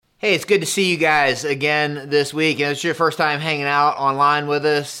Hey, it's good to see you guys again this week. It's your first time hanging out online with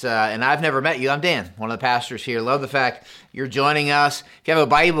us, and I've never met you. I'm Dan, one of the pastors here. Love the fact you're joining us. If you have a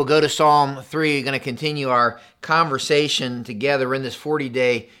Bible, go to Psalm 3. We're going to continue our conversation together. We're in this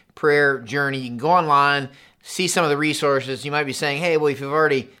 40-day prayer journey. You can go online, see some of the resources. You might be saying, hey, well, if you've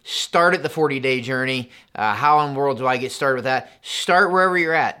already started the 40-day journey, how in the world do I get started with that? Start wherever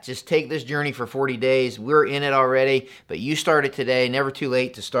you're at. Just take this journey for 40 days. We're in it already, but you started today. Never too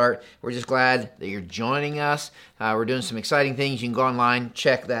late to start. We're just glad that you're joining us. We're doing some exciting things. You can go online,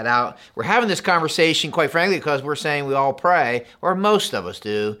 check that out. We're having this conversation, quite frankly, because we're saying we all pray, or most of us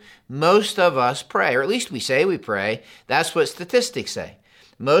do. Most of us pray, or at least we say we pray. That's what statistics say.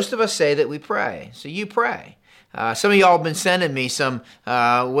 Most of us say that we pray, so you pray. Some of y'all have been sending me some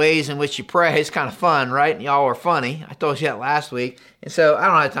ways in which you pray. It's kind of fun, right? And y'all are funny. I told you that last week. And so I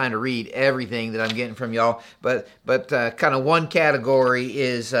don't have time to read everything that I'm getting from y'all, but kind of one category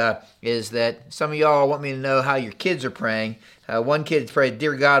is that some of y'all want me to know how your kids are praying. One kid prayed,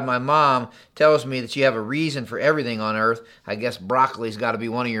 "Dear God, my mom tells me that you have a reason for everything on earth. I guess broccoli's got to be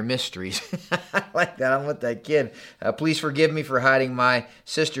one of your mysteries." I like that. I'm with that kid. "Please forgive me for hiding my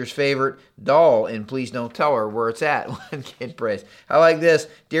sister's favorite doll, and please don't tell her where it's at." One kid prays. I like this.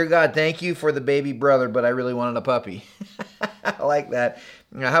 "Dear God, thank you for the baby brother, but I really wanted a puppy." I like that.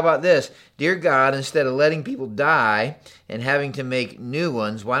 Now, how about this? "Dear God, instead of letting people die and having to make new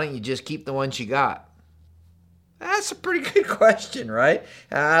ones, why don't you just keep the ones you got?" That's a pretty good question, right?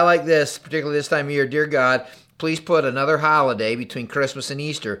 I like this, particularly this time of year. "Dear God, please put another holiday between Christmas and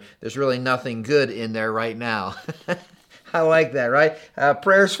Easter. There's really nothing good in there right now." I like that, right?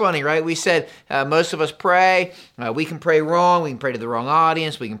 Prayer's funny, right? We said most of us pray. We can pray wrong. We can pray to the wrong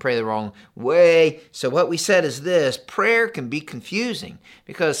audience. We can pray the wrong way. So what we said is this: prayer can be confusing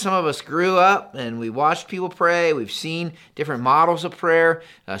because some of us grew up and we watched people pray. We've seen different models of prayer.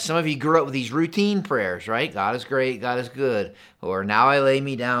 Some of you grew up with these routine prayers, right? God is great. God is good. Or "now I lay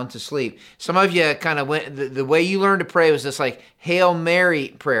me down to sleep." Some of you kind of went, the way you learned to pray was this like Hail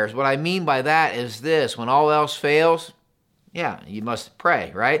Mary prayers. What I mean by that is this: when all else fails, yeah, you must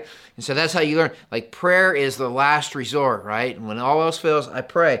pray, right? And so that's how you learn. Like prayer is the last resort, right? And when all else fails, I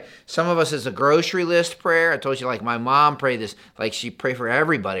pray. Some of us is a grocery list prayer. I told you, like my mom prayed this, like she prayed for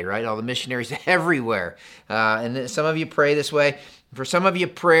everybody, right? All the missionaries everywhere. And then some of you pray this way. For some of you,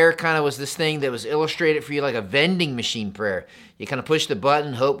 prayer kind of was this thing that was illustrated for you like a vending machine prayer. You kind of push the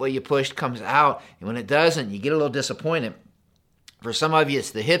button, hope what you pushed comes out. And when it doesn't, you get a little disappointed. For some of you,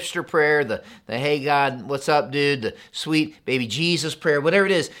 it's the hipster prayer, the "hey God, what's up, dude?" the sweet baby Jesus prayer, whatever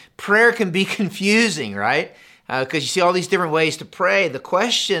it is. Prayer can be confusing, right? Because you see all these different ways to pray. The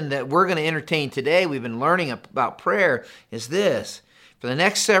question that we're going to entertain today, we've been learning about prayer, is this: for the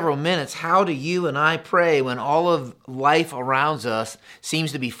next several minutes, how do you and I pray when all of life around us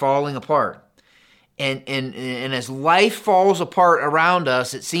seems to be falling apart? And as life falls apart around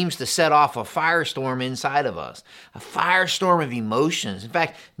us, it seems to set off a firestorm inside of us, a firestorm of emotions. In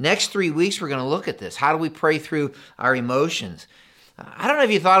fact, next 3 weeks, we're going to look at this. How do we pray through our emotions? I don't know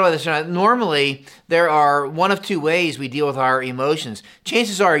if you thought about this or not. Normally, there are one of two ways we deal with our emotions.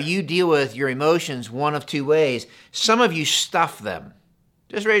 Chances are you deal with your emotions one of two ways. Some of you stuff them.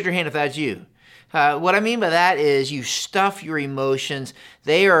 Just raise your hand if that's you. What I mean by that is you stuff your emotions.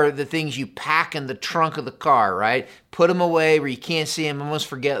 They are the things you pack in the trunk of the car, right? Put them away where you can't see them, almost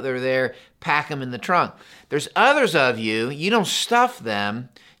forget they're there, pack them in the trunk. There's others of you, you don't stuff them,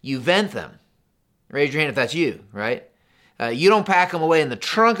 you vent them. Raise your hand if that's you, right? You don't pack them away in the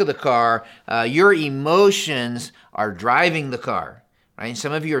trunk of the car. Your emotions are driving the car. Right?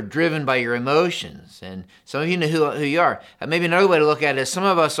 Some of you are driven by your emotions, and some of you know who you are. Maybe another way to look at it is some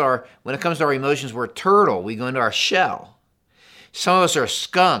of us are, when it comes to our emotions, we're a turtle. We go into our shell. Some of us are a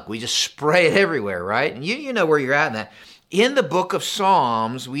skunk. We just spray it everywhere, right? And you know where you're at in that. In the book of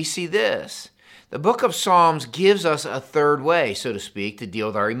Psalms, we see this. The book of Psalms gives us a third way, so to speak, to deal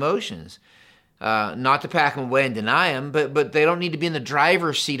with our emotions. Not to pack them away and deny them, but they don't need to be in the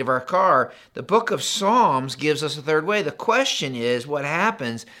driver's seat of our car. The book of Psalms gives us a third way. The question is, what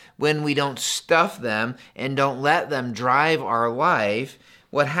happens when we don't stuff them and don't let them drive our life?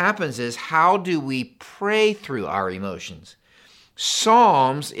 What happens is, how do we pray through our emotions?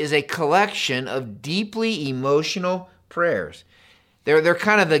 Psalms is a collection of deeply emotional prayers. They're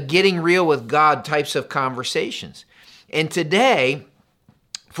kind of the getting real with God types of conversations. And today,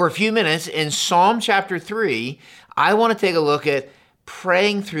 for a few minutes in Psalm chapter 3, I want to take a look at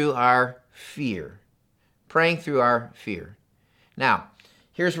praying through our fear. Praying through our fear. Now,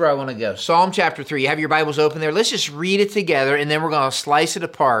 here's where I want to go. Psalm chapter 3. You have your Bibles open there. Let's just read it together, and then we're going to slice it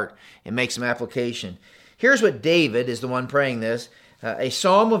apart and make some application. Here's what David is the one praying this. A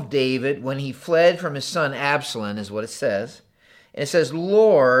psalm of David when he fled from his son Absalom is what it says. And it says,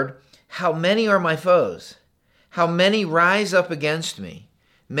 Lord, how many are my foes? How many rise up against me?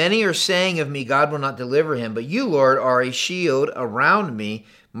 Many are saying of me, God will not deliver him. But you, Lord, are a shield around me,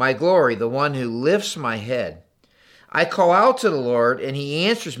 my glory, the one who lifts my head. I call out to the Lord, and he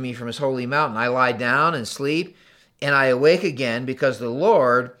answers me from his holy mountain. I lie down and sleep, and I awake again, because the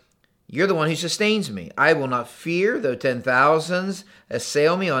Lord, you're the one who sustains me. I will not fear, though 10,000s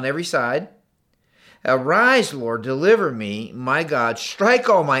assail me on every side. Arise, Lord, deliver me, my God. Strike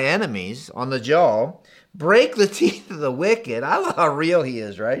all my enemies on the jaw. Break the teeth of the wicked. I love how real he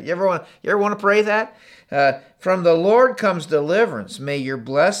is, right? You ever want to pray that? From the Lord comes deliverance. May your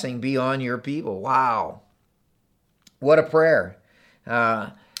blessing be on your people. Wow. What a prayer.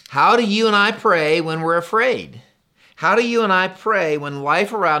 How do you and I pray when we're afraid? How do you and I pray when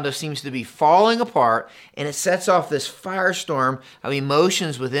life around us seems to be falling apart and it sets off this firestorm of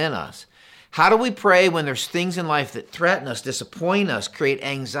emotions within us? How do we pray when there's things in life that threaten us, disappoint us, create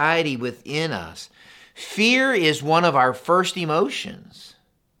anxiety within us? Fear is one of our first emotions.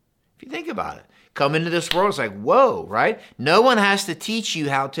 If you think about it, come into this world, it's like, whoa, right? No one has to teach you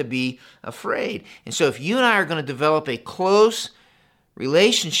how to be afraid. And so if you and I are going to develop a close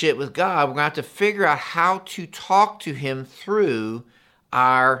relationship with God, we're going to have to figure out how to talk to him through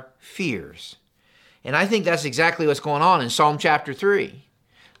our fears. And I think that's exactly what's going on in Psalm chapter 3.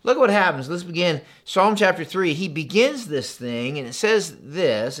 Look what happens. Let's begin. Psalm chapter 3, he begins this thing, and it says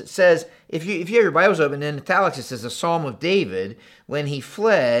this. It says, if you have your Bibles open, in italics it says, a Psalm of David when he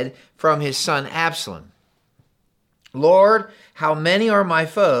fled from his son Absalom. Lord, how many are my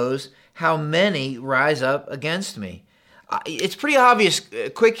foes? How many rise up against me? It's pretty obvious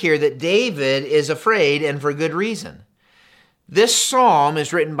quick here that David is afraid, and for good reason. This psalm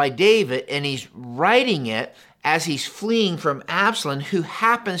is written by David, and he's writing it as he's fleeing from Absalom, who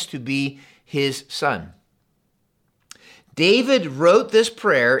happens to be his son. David wrote this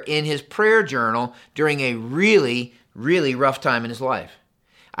prayer in his prayer journal during a really, really rough time in his life.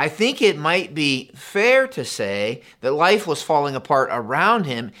 I think it might be fair to say that life was falling apart around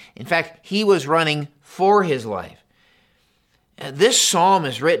him. In fact, he was running for his life. This psalm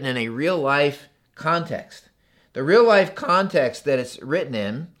is written in a real life context. The real life context that it's written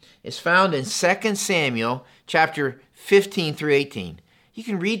in is found in 2 Samuel chapter 15 through 18. You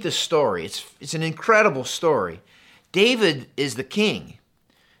can read the story. It's an incredible story. David is the king,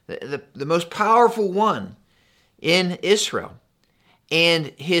 the most powerful one in Israel. And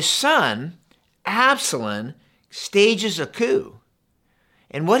his son, Absalom, stages a coup.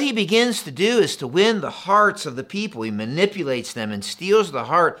 And what he begins to do is to win the hearts of the people. He manipulates them and steals the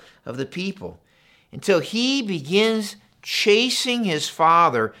heart of the people until he begins chasing his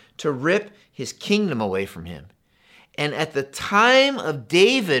father to rip his kingdom away from him. And at the time of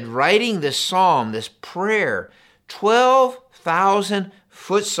David writing this psalm, this prayer, 12,000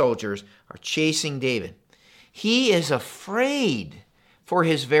 foot soldiers are chasing David. He is afraid for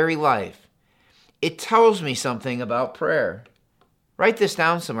his very life. It tells me something about prayer. Write this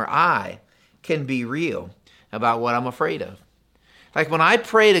down somewhere. I can be real about what I'm afraid of. Like when I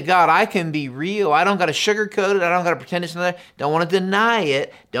pray to God, I can be real. I don't got to sugarcoat it. I don't got to pretend it's not there. Don't want to deny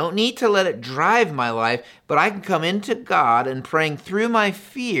it. Don't need to let it drive my life. But I can come into God, and praying through my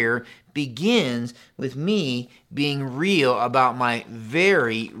fear begins with me being real about my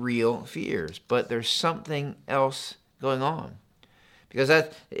very real fears. But there's something else going on. Because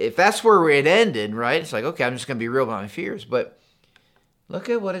if that's where it ended, right? It's like, okay, I'm just going to be real about my fears. But look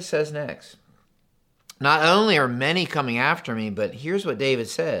at what it says next. Not only are many coming after me, but here's what David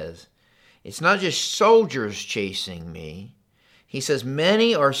says. It's not just soldiers chasing me. He says,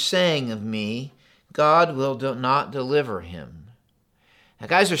 many are saying of me, God will not deliver him. Now,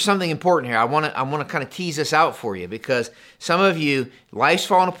 guys, there's something important here. I want to kind of tease this out for you, because some of you, life's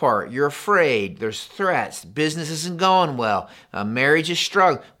falling apart. You're afraid. There's threats. Business isn't going well. Marriage is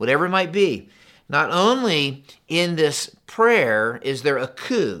struggling. Whatever it might be. Not only in this prayer is there a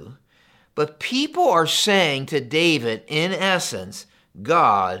coup, but people are saying to David, in essence,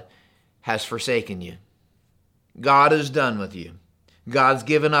 God has forsaken you. God is done with you. God's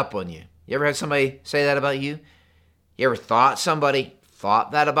given up on you. You ever had somebody say that about you? You ever thought somebody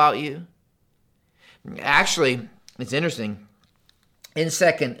thought that about you? Actually, it's interesting. In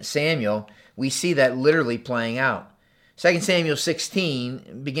 2 Samuel, we see that literally playing out. 2 Samuel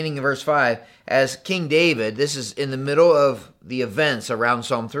 16, beginning in verse 5, as King David, this is in the middle of the events around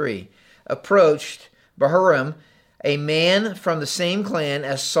Psalm 3, approached Bahurim, a man from the same clan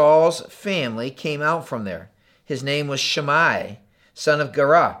as Saul's family came out from there. His name was Shimei, son of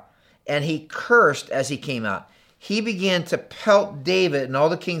Gera, and he cursed as he came out. he began to pelt David and all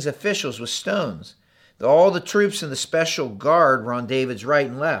the king's officials with stones. All the troops and the special guard were on David's right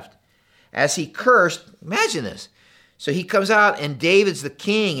and left. As he cursed, imagine this. So he comes out, and David's the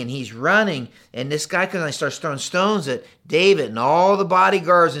king, and he's running, and this guy comes out and starts throwing stones at David and all the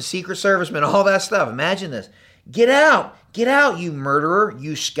bodyguards and secret servicemen, all that stuff. Imagine this. Get out, you murderer,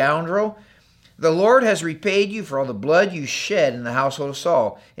 you scoundrel. The Lord has repaid you for all the blood you shed in the household of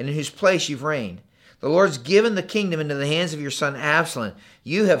Saul, and in whose place you've reigned. The Lord's given the kingdom into the hands of your son Absalom.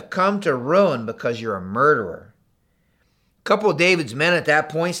 You have come to ruin because you're a murderer. A couple of David's men at that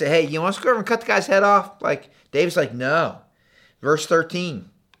point say, hey, you want us to go over and cut the guy's head off? David's like, no. Verse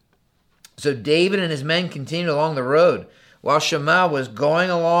 13. So David and his men continued along the road, while Shammah was going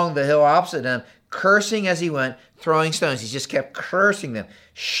along the hill opposite them, cursing as he went, throwing stones. He just kept cursing them,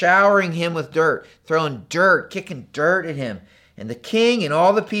 showering him with dirt, throwing dirt, kicking dirt at him. And the king and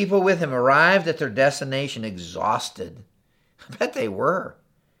all the people with him arrived at their destination exhausted. I bet they were.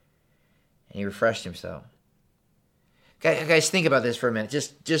 And he refreshed himself. Guys, think about this for a minute.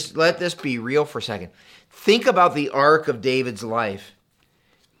 Just let this be real for a second. Think about the arc of David's life.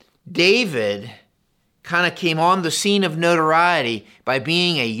 David kind of came on the scene of notoriety by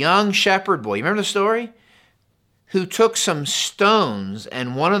being a young shepherd boy. You remember the story? Who took some stones, and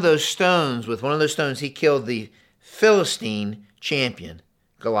with one of those stones, he killed the Philistine champion,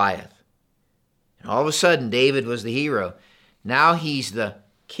 Goliath. And all of a sudden, David was the hero. Now he's the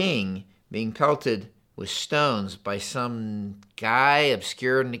king being pelted with stones by some guy,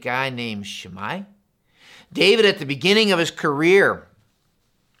 obscure guy named Shimei. David, at the beginning of his career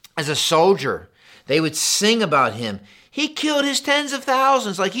as a soldier, they would sing about him. He killed his tens of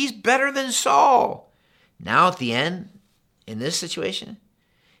thousands, like he's better than Saul. Now at the end, in this situation,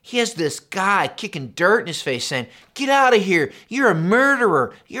 he has this guy kicking dirt in his face saying, get out of here. You're a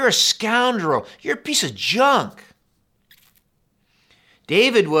murderer. You're a scoundrel. You're a piece of junk.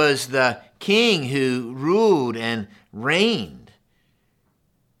 David was the king who ruled and reigned.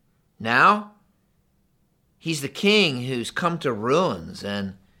 Now, he's the king who's come to ruins,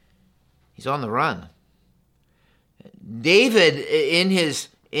 and he's on the run. David, in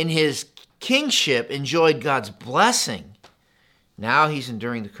his kingship, enjoyed God's blessing. Now he's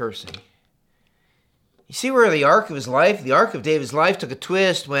enduring the cursing. You see where the arc of David's life took a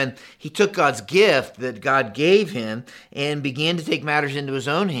twist when he took God's gift that God gave him and began to take matters into his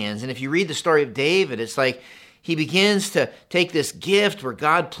own hands. And if you read the story of David, it's like he begins to take this gift where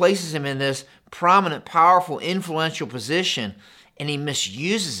God places him in this prominent, powerful, influential position, and he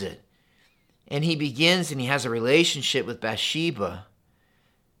misuses it. And he has a relationship with Bathsheba,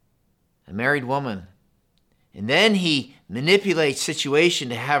 a married woman. And then he manipulates situation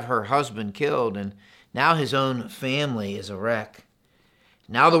to have her husband killed, and now his own family is a wreck.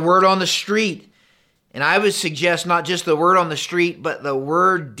 Now the word on the street, and I would suggest not just the word on the street, but the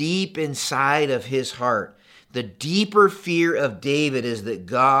word deep inside of his heart. The deeper fear of David is that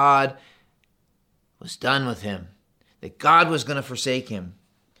God was done with him, that God was going to forsake him,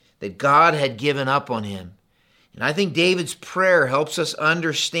 that God had given up on him. And I think David's prayer helps us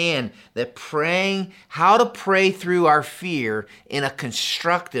understand that how to pray through our fear in a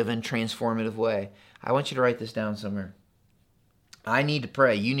constructive and transformative way. I want you to write this down somewhere. I need to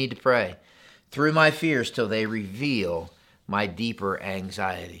pray. You need to pray through my fears till they reveal my deeper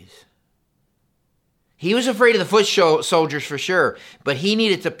anxieties. He was afraid of the foot soldiers for sure, but he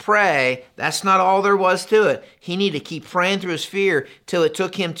needed to pray. That's not all there was to it. He needed to keep praying through his fear till it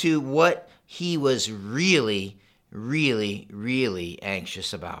took him to what he was really, really, really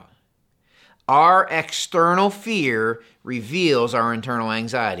anxious about. Our external fear reveals our internal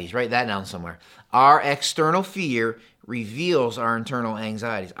anxieties. Write that down somewhere. Our external fear reveals our internal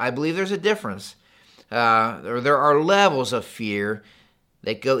anxieties. I believe there's a difference. There are levels of fear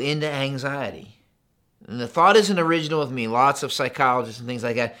that go into anxiety. And the thought isn't original with me. Lots of psychologists and things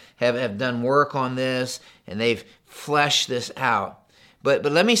like that have done work on this, and they've fleshed this out. But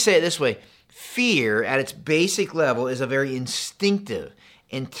let me say it this way. Fear, at its basic level, is a very instinctive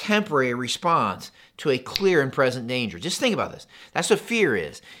and temporary response to a clear and present danger. Just think about this. That's what fear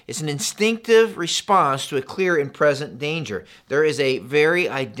is. It's an instinctive response to a clear and present danger. There is a very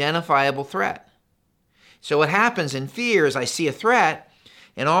identifiable threat. So what happens in fear is I see a threat,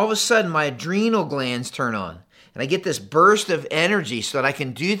 and all of a sudden my adrenal glands turn on. And I get this burst of energy so that I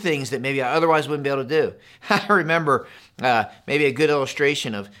can do things that maybe I otherwise wouldn't be able to do. I remember maybe a good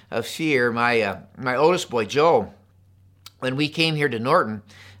illustration of fear. My oldest boy, Joel, when we came here to Norton,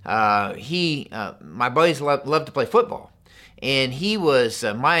 my buddies loved to play football. And he was,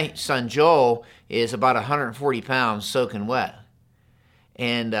 my son Joel is about 140 pounds soaking wet.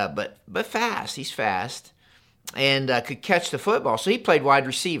 And but fast, he's fast. and could catch the football. So he played wide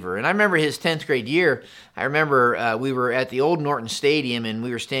receiver. And I remember his 10th grade year, I remember we were at the old Norton Stadium, and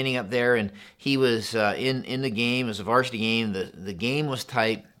we were standing up there, and he was in the game. It was a varsity game. The game was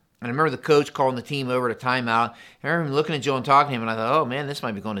tight. And I remember the coach calling the team over to timeout. I remember him looking at Joel and talking to him, and I thought, oh, man, this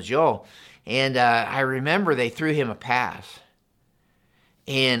might be going to Joel. And I remember they threw him a pass.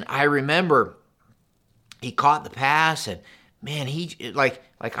 And I remember he caught the pass, and, man, he like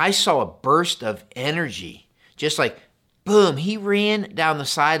I saw a burst of energy. Just like, boom, he ran down the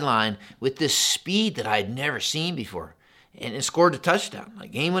sideline with this speed that I had never seen before and scored a touchdown,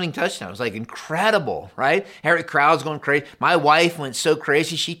 like game-winning touchdown. It was like incredible, right? Every crowd's going crazy. My wife went so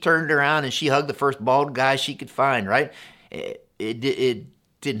crazy, she turned around and she hugged the first bald guy she could find, right? It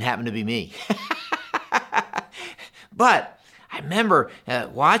didn't happen to be me. But I remember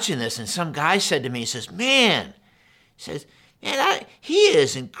watching this, and some guy said to me, he says, man, he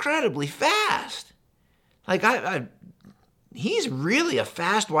is incredibly fast. Like, he's really a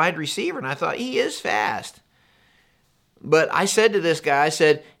fast wide receiver, and I thought, he is fast. But I said to this guy, I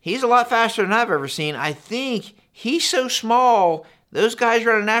said, he's a lot faster than I've ever seen. I think he's so small, those guys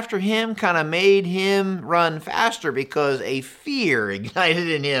running after him kind of made him run faster because a fear ignited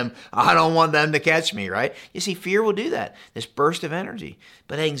in him. I don't want them to catch me, right? You see, fear will do that, this burst of energy.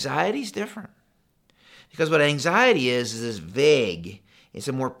 But anxiety is different. Because what anxiety is vague. It's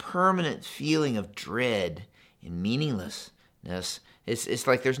a more permanent feeling of dread and meaninglessness. It's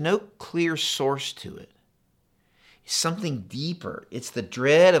like there's no clear source to it. It's something deeper. It's the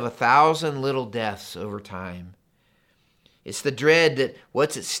dread of 1,000 little deaths over time. It's the dread that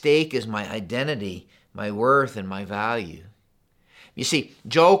what's at stake is my identity, my worth, and my value. You see,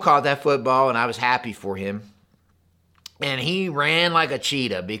 Joel caught that football, and I was happy for him. And he ran like a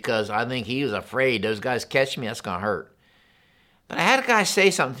cheetah because I think he was afraid those guys catch me, that's going to hurt. But I had a guy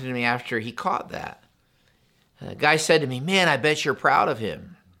say something to me after he caught that. The guy said to me, man, I bet you're proud of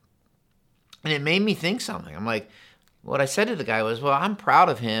him. And it made me think something. I'm like, what I said to the guy was, well, I'm proud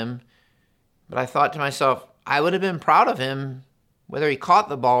of him. But I thought to myself, I would have been proud of him whether he caught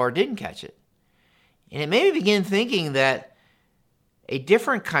the ball or didn't catch it. And it made me begin thinking that a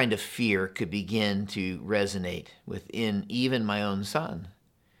different kind of fear could begin to resonate within even my own son.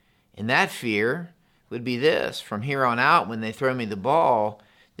 And that fear would be this: from here on out, when they throw me the ball,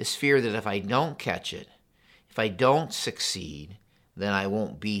 this fear that if I don't catch it, if I don't succeed, then I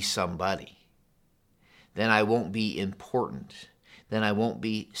won't be somebody. Then I won't be important. Then I won't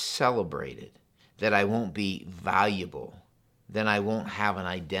be celebrated. That I won't be valuable. Then I won't have an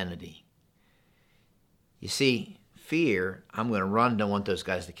identity. You see, fear, I'm going to run, don't want those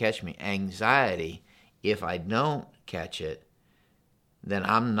guys to catch me. Anxiety, if I don't catch it, then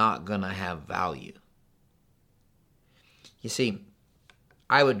I'm not going to have value. You see,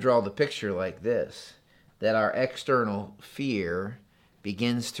 I would draw the picture like this, that our external fear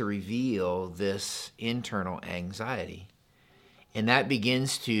begins to reveal this internal anxiety. And that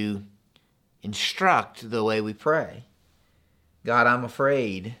begins to instruct the way we pray. God, I'm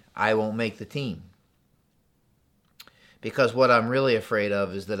afraid I won't make the team. Because what I'm really afraid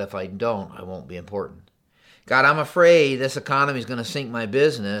of is that if I don't, I won't be important. God, I'm afraid this economy is going to sink my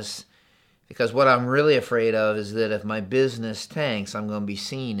business, because what I'm really afraid of is that if my business tanks, I'm going to be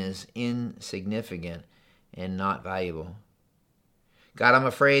seen as insignificant and not valuable. God, I'm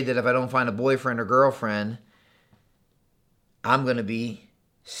afraid that if I don't find a boyfriend or girlfriend, I'm going to be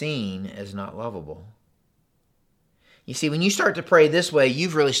seen as not lovable. You see, when you start to pray this way,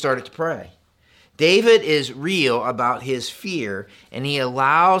 you've really started to pray. David is real about his fear, and he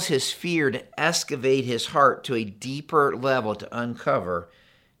allows his fear to excavate his heart to a deeper level to uncover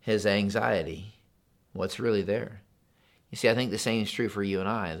his anxiety. What's really there? You see, I think the same is true for you and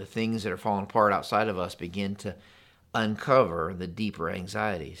I. The things that are falling apart outside of us begin to uncover the deeper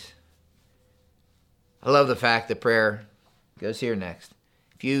anxieties. I love the fact that prayer goes here next.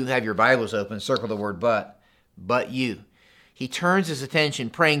 If you have your Bibles open, circle the word but you. He turns his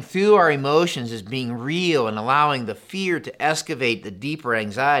attention, praying through our emotions as being real and allowing the fear to excavate the deeper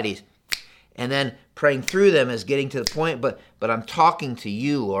anxieties. And then praying through them as getting to the point, but I'm talking to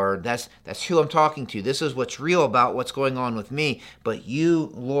you, Lord. That's who I'm talking to. This is what's real about what's going on with me. But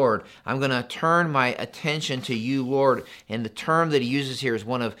you, Lord, I'm going to turn my attention to you, Lord. And the term that he uses here is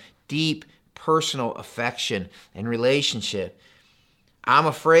one of deep personal affection and relationship. I'm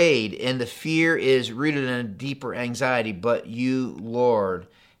afraid, and the fear is rooted in a deeper anxiety, but you, Lord.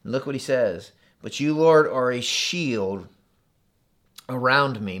 And look what he says. But you, Lord, are a shield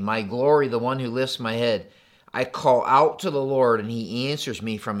around me, my glory, the one who lifts my head. I call out to the Lord, and he answers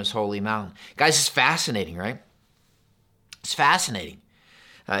me from his holy mountain. Guys, it's fascinating, right? It's fascinating.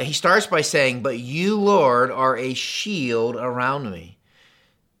 He starts by saying, but you, Lord, are a shield around me.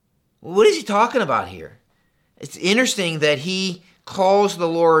 What is he talking about here? It's interesting that he calls the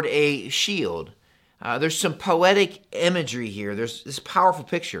Lord a shield. There's some poetic imagery here. There's this powerful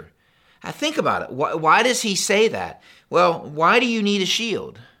picture. Think about it. Why does he say that? Well, why do you need a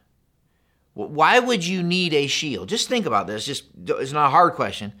shield? Why would you need a shield? Just think about this. It's not a hard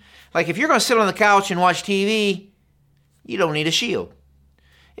question. Like if you're going to sit on the couch and watch TV, you don't need a shield.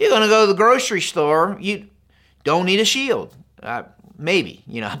 You're going to go to the grocery store, you don't need a shield. Maybe,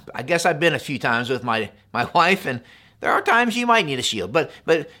 I guess I've been a few times with my wife, and there are times you might need a shield. But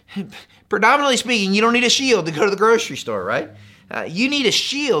predominantly speaking, you don't need a shield to go to the grocery store, right? You need a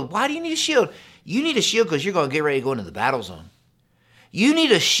shield. Why do you need a shield? You need a shield because you're going to get ready to go into the battle zone. You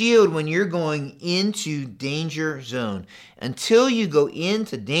need a shield when you're going into danger zone. Until you go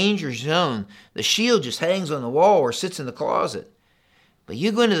into danger zone, the shield just hangs on the wall or sits in the closet. But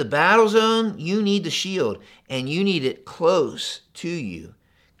you go into the battle zone, you need the shield, and you need it close to you,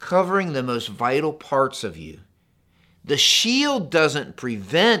 covering the most vital parts of you. The shield doesn't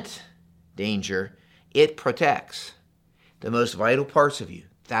prevent danger, it protects the most vital parts of you.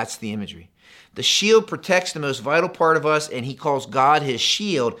 That's the imagery. The shield protects the most vital part of us, and he calls God his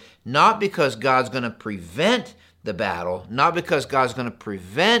shield, not because God's going to prevent the battle, not because God's going to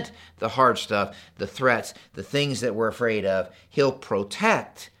prevent the hard stuff, the threats, the things that we're afraid of. He'll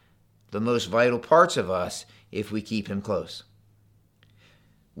protect the most vital parts of us if we keep him close.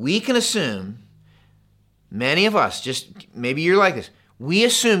 We can assume, many of us, just maybe you're like this, we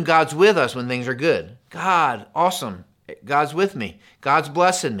assume God's with us when things are good. God, awesome. God's with me. God's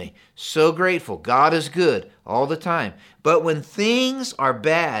blessing me. So grateful. God is good all the time. But when things are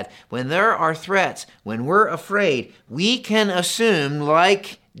bad, when there are threats, when we're afraid, we can assume,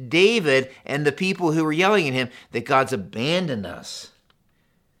 like David and the people who were yelling at him, that God's abandoned us.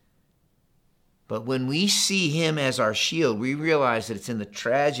 But when we see him as our shield, we realize that it's in the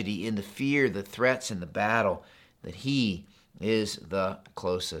tragedy, in the fear, the threats, and the battle that he is the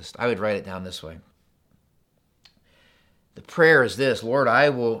closest. I would write it down this way. The prayer is this: Lord, I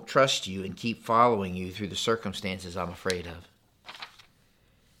will trust you and keep following you through the circumstances I'm afraid of.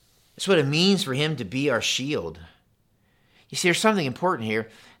 That's what it means for him to be our shield. You see, there's something important here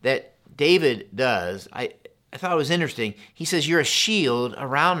that David does. I thought it was interesting. He says, you're a shield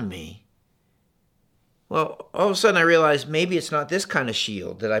around me. Well, all of a sudden I realized maybe it's not this kind of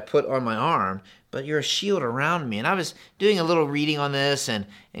shield that I put on my arm, but you're a shield around me. And I was doing a little reading on this, and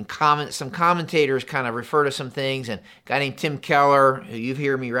some commentators kind of refer to some things, and a guy named Tim Keller, who you've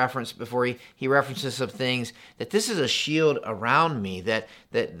heard me reference before, he references some things, that this is a shield around me that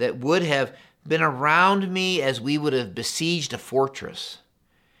would have been around me as we would have besieged a fortress.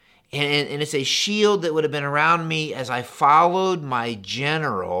 And it's a shield that would have been around me as I followed my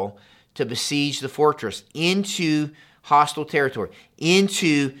general to besiege the fortress into hostile territory,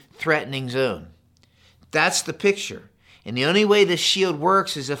 into threatening zone. That's the picture. And the only way this shield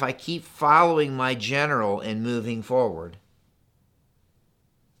works is if I keep following my general and moving forward.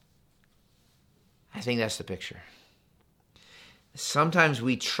 I think that's the picture. Sometimes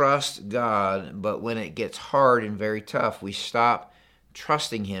we trust God, but when it gets hard and very tough, we stop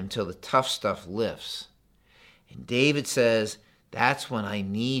trusting him till the tough stuff lifts. And David says, that's when I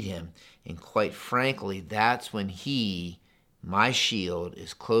need him. And quite frankly, that's when he, my shield,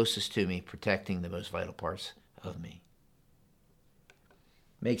 is closest to me, protecting the most vital parts of me.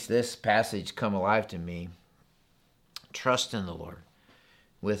 Makes this passage come alive to me. Trust in the Lord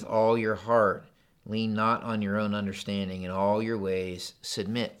with all your heart. Lean not on your own understanding. In all your ways,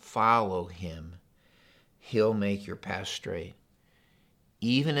 submit, follow him. He'll make your path straight.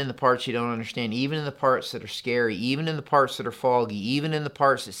 Even in the parts you don't understand, even in the parts that are scary, even in the parts that are foggy, even in the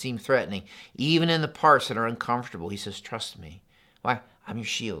parts that seem threatening, even in the parts that are uncomfortable, he says, trust me. Why? I'm your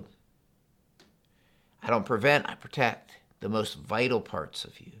shield. I don't prevent, I protect the most vital parts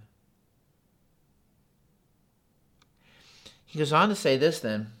of you. He goes on to say this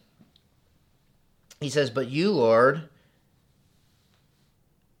then. He says, but you, Lord,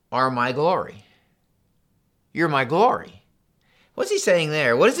 are my glory. You're my glory. What's he saying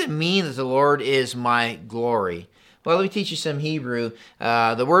there? What does it mean that the Lord is my glory? Well, let me teach you some Hebrew.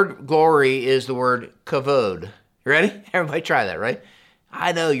 The word glory is the word kavod. You ready? Everybody try that, right?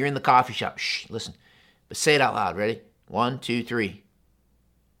 I know you're in the coffee shop. Shh, listen. But say it out loud. Ready? 1, 2, 3.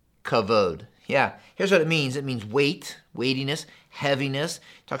 Kavod. Yeah, here's what it means. It means weight, weightiness, heaviness.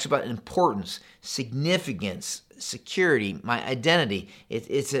 It talks about importance, significance, security, my identity.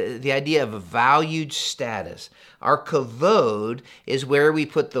 It's the idea of a valued status. Our kavod is where we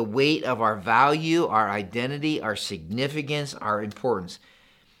put the weight of our value, our identity, our significance, our importance.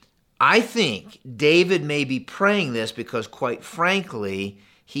 I think David may be praying this because, quite frankly,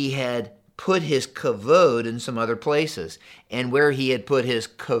 he had put his kavod in some other places. And where he had put his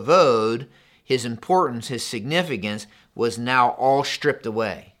kavod, his importance, his significance, was now all stripped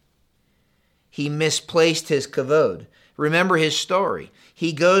away. He misplaced his kavod. Remember his story.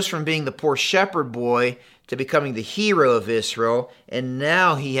 He goes from being the poor shepherd boy to becoming the hero of Israel, and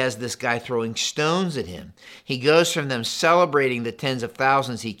now he has this guy throwing stones at him. He goes from them celebrating the tens of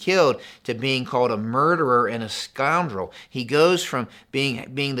thousands he killed to being called a murderer and a scoundrel. He goes from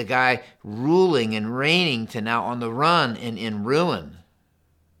being the guy ruling and reigning to now on the run and in ruin.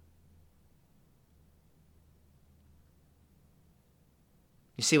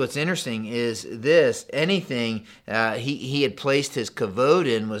 You see, what's interesting is this. Anything he had placed his kavod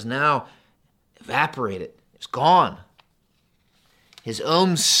in was now evaporated. It's gone. His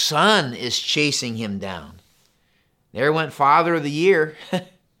own son is chasing him down. There went Father of the Year. And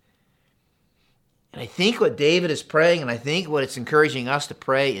I think what David is praying, and I think what it's encouraging us to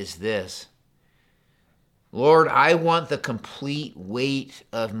pray is this. Lord, I want the complete weight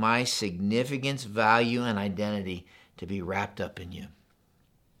of my significance, value, and identity to be wrapped up in you.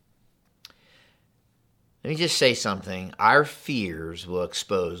 Let me just say something. Our fears will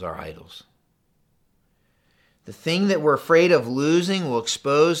expose our idols. The thing that we're afraid of losing will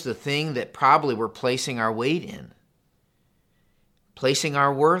expose the thing that probably we're placing our weight in, placing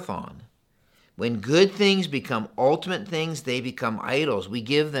our worth on. When good things become ultimate things, they become idols. We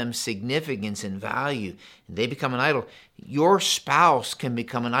give them significance and value, and they become an idol. Your spouse can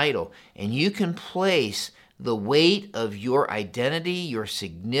become an idol, and you can place the weight of your identity, your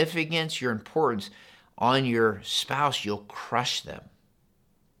significance, your importance on your spouse. You'll crush them.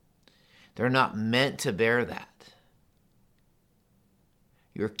 They're not meant to bear that.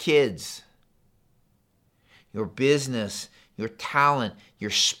 Your kids, your business, your talent, your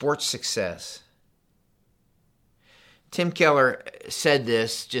sports success. Tim Keller said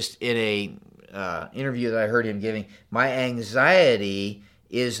this just in a interview that I heard him giving. My anxiety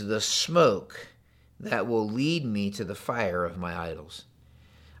is the smoke that will lead me to the fire of my idols.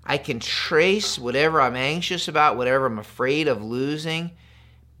 I can trace whatever I'm anxious about, whatever I'm afraid of losing,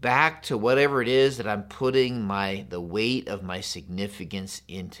 back to whatever it is that I'm putting the weight of my significance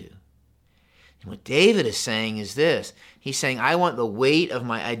into. And what David is saying is this. He's saying, I want the weight of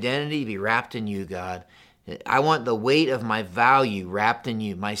my identity to be wrapped in you, God. I want the weight of my value wrapped in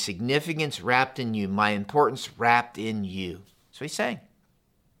you, my significance wrapped in you, my importance wrapped in you. That's what he's saying.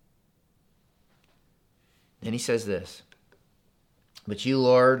 Then he says this, but you,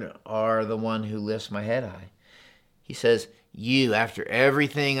 Lord, are the one who lifts my head high. He says, you, after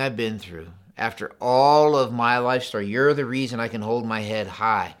everything I've been through, after all of my life story, you're the reason I can hold my head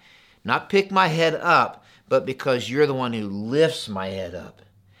high. Not pick my head up, but because you're the one who lifts my head up.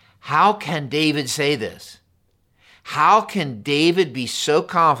 How can David say this? How can David be so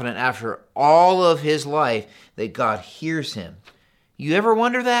confident after all of his life that God hears him? You ever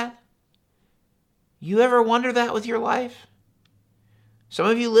wonder that? You ever wonder that with your life? Some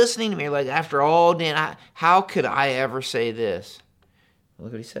of you listening to me are like, after all, Dan, how could I ever say this?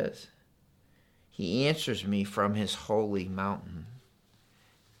 Look what he says. He answers me from his holy mountain.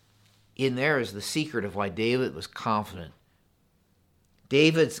 In there is the secret of why David was confident.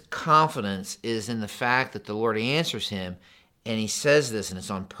 David's confidence is in the fact that the Lord answers him, and he says this, and it's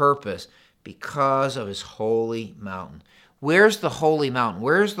on purpose, because of his holy mountain. Where's the holy mountain?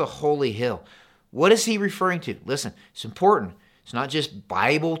 Where's the holy hill? What is he referring to? Listen, it's important. It's not just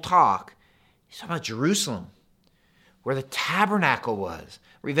Bible talk. He's talking about Jerusalem, where the tabernacle was,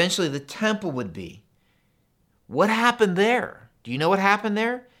 where eventually the temple would be. What happened there? Do you know what happened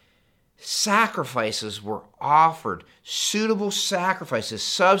there? Sacrifices were offered, suitable sacrifices,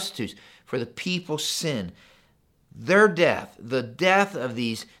 substitutes for the people's sin. Their death, the death of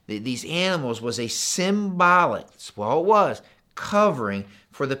these animals was a symbolic, well, it was, covering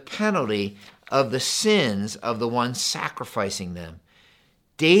for the penalty of the sins of the ones sacrificing them.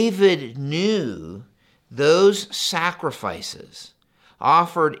 David knew those sacrifices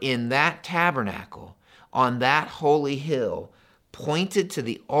offered in that tabernacle on that holy hill pointed to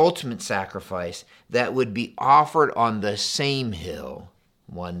the ultimate sacrifice that would be offered on the same hill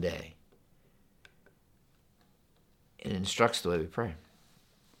one day. It instructs the way we pray.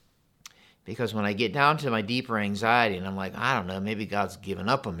 Because when I get down to my deeper anxiety and I'm like, I don't know, maybe God's given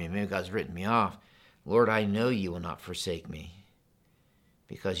up on me, maybe God's written me off. Lord, I know you will not forsake me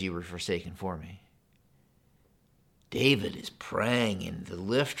because you were forsaken for me. David is praying, and the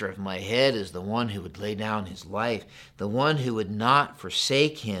lifter of my head is the one who would lay down his life, the one who would not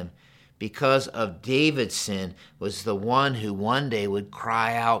forsake him because of David's sin, was the one who one day would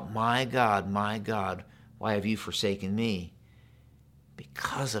cry out, my God, why have you forsaken me?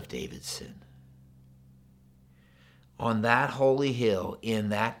 Because of David's sin. On that holy hill, in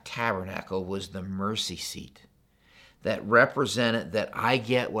that tabernacle, was the mercy seat that represented that I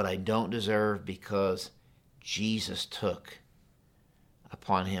get what I don't deserve because Jesus took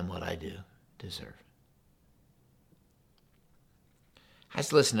upon him what I do deserve. I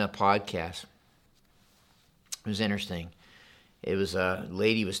was listening to a podcast. It was interesting. It was a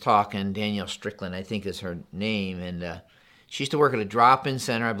lady was talking, Danielle Strickland, I think is her name, and she used to work at a drop-in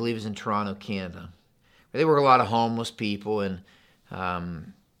center, I believe it's in Toronto, Canada. Where they work a lot of homeless people,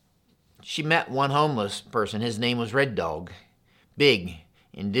 and she met one homeless person. His name was Red Dog, big,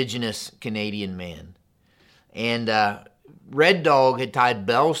 indigenous Canadian man. And Red Dog had tied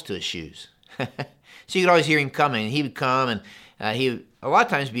bells to his shoes. So you could always hear him coming. He would come, and he would a lot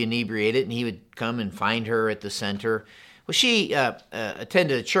of times be inebriated, and he would come and find her at the center. Well, she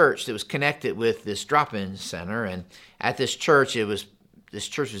attended a church that was connected with this drop-in center, and at this church, this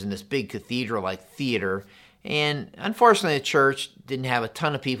church was in this big cathedral-like theater, and unfortunately, the church didn't have a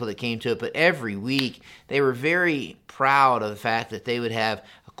ton of people that came to it, but every week, they were very proud of the fact that they would have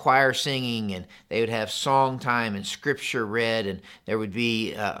a choir singing, and they would have song time and scripture read, and there would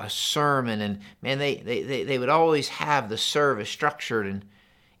be a sermon, and man, they would always have the service structured, and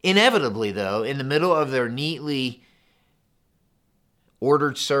inevitably, though, in the middle of their neatly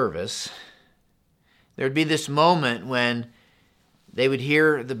ordered service, there would be this moment when they would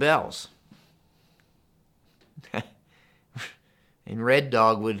hear the bells. And Red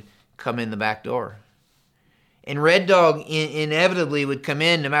Dog would come in the back door. And Red Dog inevitably would come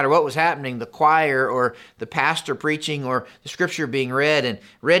in no matter what was happening, the choir or the pastor preaching or the scripture being read. And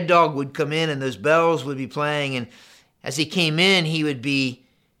Red Dog would come in and those bells would be playing. And as he came in, he would be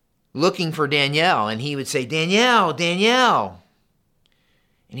looking for Danielle. And he would say, Danielle, Danielle.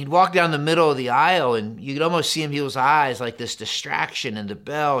 And he'd walk down the middle of the aisle, and you could almost see in people's eyes like this distraction and the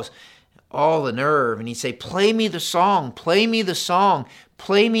bells, all the nerve. And he'd say, play me the song, play me the song,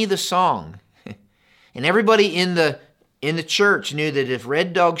 play me the song. And everybody in the church knew that if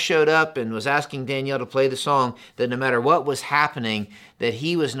Red Dog showed up and was asking Danielle to play the song, that no matter what was happening, that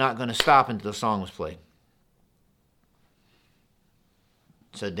he was not going to stop until the song was played.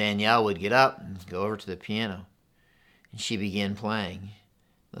 So Danielle would get up and go over to the piano, and she began playing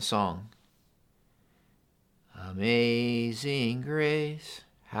the song. Amazing grace,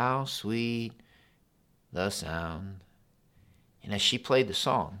 how sweet the sound. And as she played the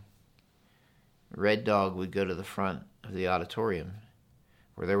song, Red Dog would go to the front of the auditorium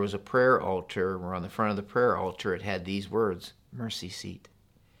where there was a prayer altar, where on the front of the prayer altar it had these words, mercy seat.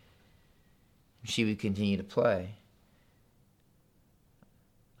 And she would continue to play.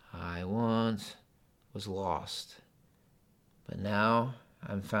 I once was lost, but now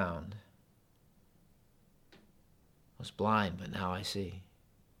I'm found. Was blind, but now I see.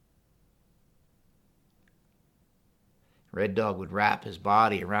 Red Dog would wrap his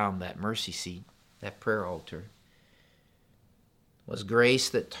body around that mercy seat, that prayer altar. Was grace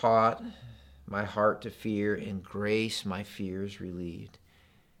that taught my heart to fear, and grace my fears relieved.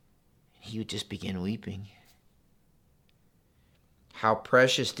 He would just begin weeping. How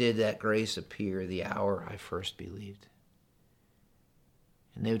precious did that grace appear the hour I first believed.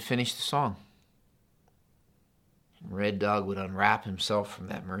 And they would finish the song. And Red Dog would unwrap himself from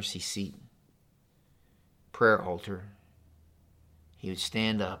that mercy seat, prayer altar. He would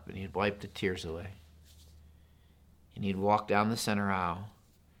stand up and he'd wipe the tears away. And he'd walk down the center aisle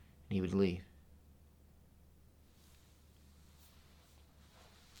and he would leave.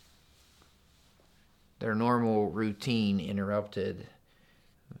 Their normal routine interrupted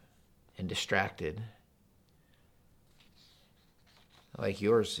and distracted, like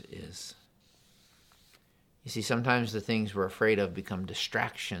yours is. You see, sometimes the things we're afraid of become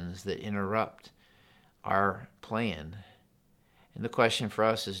distractions that interrupt our plan. And the question for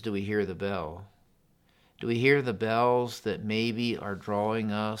us is, do we hear the bell? Do we hear the bells that maybe are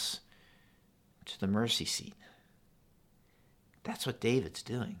drawing us to the mercy seat? That's what David's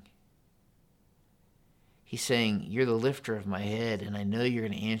doing. He's saying, you're the lifter of my head, and I know you're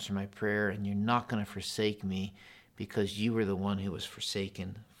going to answer my prayer, and you're not going to forsake me because you were the one who was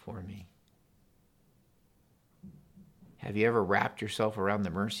forsaken for me. Have you ever wrapped yourself around the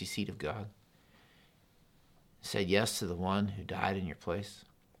mercy seat of God? Said yes to the one who died in your place,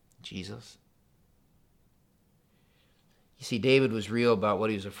 Jesus? You see, David was real about what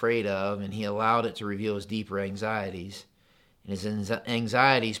he was afraid of, and he allowed it to reveal his deeper anxieties. And his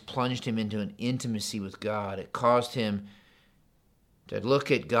anxieties plunged him into an intimacy with God. It caused him To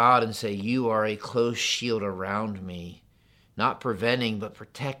look at God and say, you are a close shield around me, not preventing but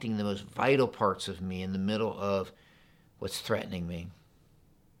protecting the most vital parts of me in the middle of what's threatening me.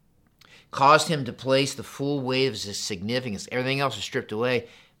 Caused him to place the full weight of his significance. Everything else is stripped away.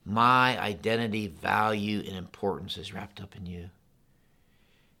 My identity, value, and importance is wrapped up in you.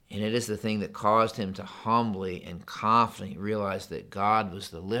 And it is the thing that caused him to humbly and confidently realize that God was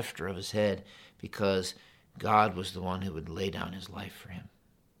the lifter of his head, because God was the one who would lay down his life for him.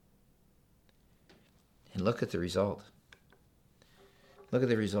 And look at the result. Look at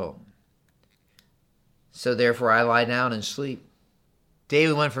the result. So therefore I lie down and sleep.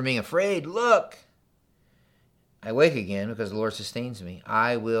 David went from being afraid, look, I wake again because the Lord sustains me.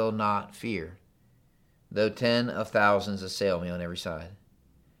 I will not fear, though 10 of thousands assail me on every side.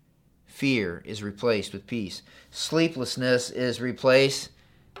 Fear is replaced with peace. Sleeplessness is replaced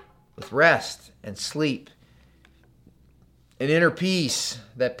with rest and sleep. An inner peace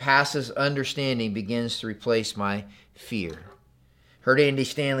that passes understanding begins to replace my fear. Heard Andy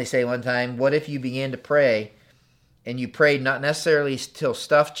Stanley say one time, what if you began to pray and you prayed not necessarily till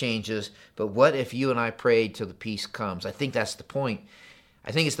stuff changes, but what if you and I prayed till the peace comes? I think that's the point.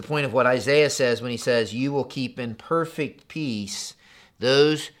 I think it's the point of what Isaiah says when he says, you will keep in perfect peace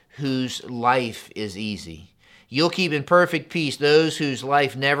those whose life is easy. You'll keep in perfect peace those whose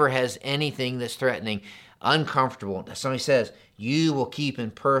life never has anything that's threatening, uncomfortable. Somebody says, you will keep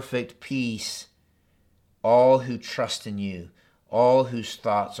in perfect peace all who trust in you, all whose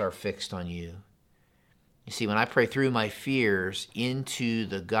thoughts are fixed on you. You see, when I pray through my fears into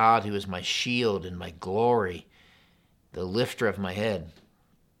the God who is my shield and my glory, the lifter of my head,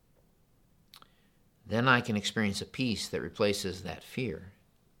 then I can experience a peace that replaces that fear.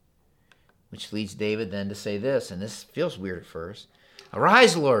 Which leads David then to say this, and this feels weird at first.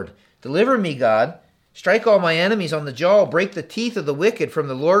 Arise, Lord, deliver me, God. Strike all my enemies on the jaw, break the teeth of the wicked. From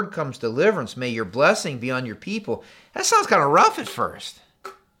the Lord comes deliverance. May your blessing be on your people. That sounds kind of rough at first.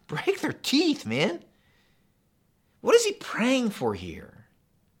 Break their teeth, man. What is he praying for here?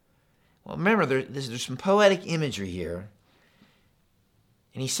 Well, remember, there's some poetic imagery here.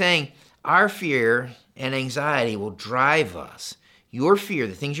 And he's saying, our fear and anxiety will drive us. Your fear,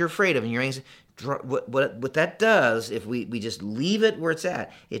 the things you're afraid of, and your anxiety, what that does, if we just leave it where it's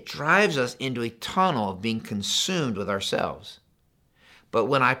at, it drives us into a tunnel of being consumed with ourselves. But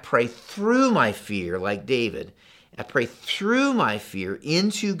when I pray through my fear, like David, I pray through my fear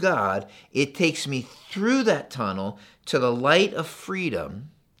into God, it takes me through that tunnel to the light of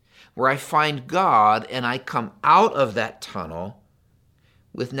freedom, where I find God, and I come out of that tunnel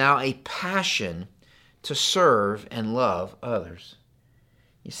with now a passion to serve and love others.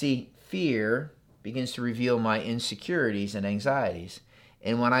 You see, fear begins to reveal my insecurities and anxieties.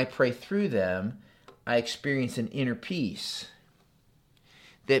 And when I pray through them, I experience an inner peace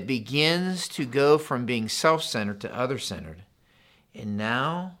that begins to go from being self-centered to other-centered. And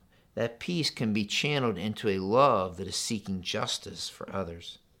now that peace can be channeled into a love that is seeking justice for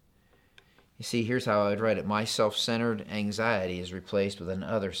others. You see, here's how I would write it. My self-centered anxiety is replaced with an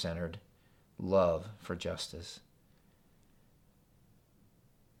other-centered love for justice.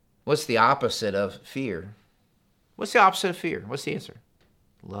 What's the opposite of fear? What's the opposite of fear? What's the answer?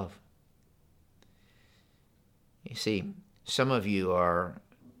 Love. You see, some of you are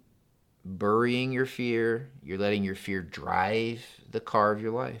burying your fear. You're letting your fear drive the car of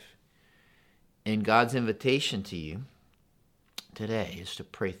your life. And God's invitation to you today is to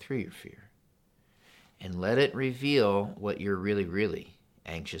pray through your fear and let it reveal what you're really, really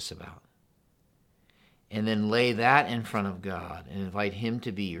anxious about. And then lay that in front of God and invite him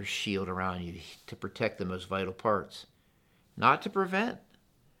to be your shield around you, to protect the most vital parts. Not to prevent,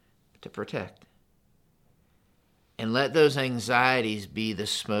 but to protect. And let those anxieties be the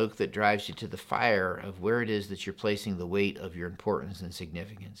smoke that drives you to the fire of where it is that you're placing the weight of your importance and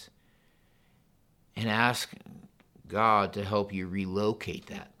significance. And ask God to help you relocate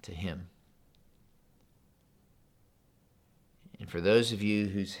that to him. And for those of you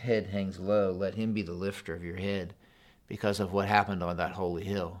whose head hangs low, let him be the lifter of your head because of what happened on that holy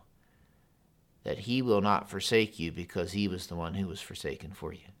hill. That he will not forsake you because he was the one who was forsaken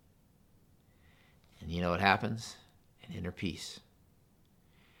for you. And you know what happens? An inner peace.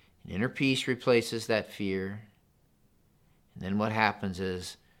 An inner peace replaces that fear. And then what happens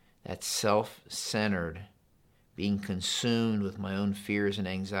is that self-centered, being consumed with my own fears and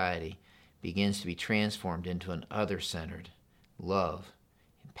anxiety, begins to be transformed into an other-centered love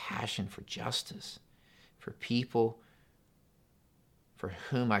and passion for justice, for people for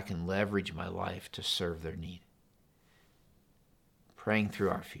whom I can leverage my life to serve their need. Praying through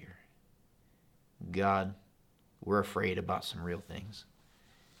our fear. God, we're afraid about some real things.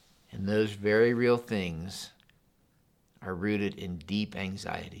 And those very real things are rooted in deep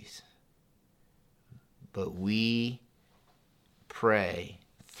anxieties. But we pray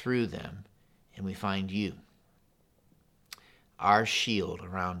through them, and we find you, our shield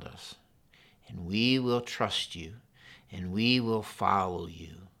around us. And we will trust you, and we will follow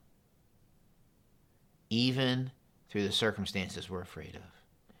you, even through the circumstances we're afraid of.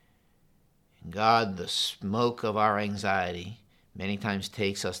 And God, the smoke of our anxiety many times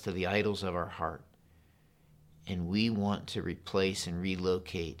takes us to the idols of our heart, and we want to replace and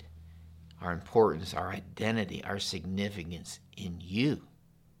relocate our importance, our identity, our significance in you.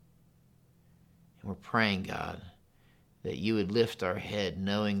 And we're praying, God, that you would lift our head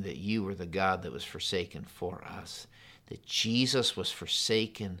knowing that you were the God that was forsaken for us, that Jesus was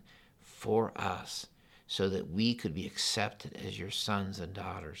forsaken for us so that we could be accepted as your sons and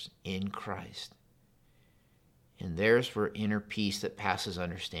daughters in Christ. And there's where inner peace that passes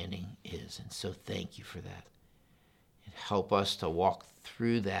understanding is. And so thank you for that. And help us to walk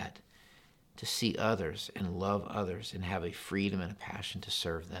through that, to see others and love others and have a freedom and a passion to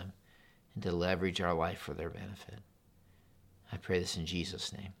serve them and to leverage our life for their benefit. I pray this in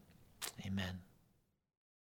Jesus' name. Amen.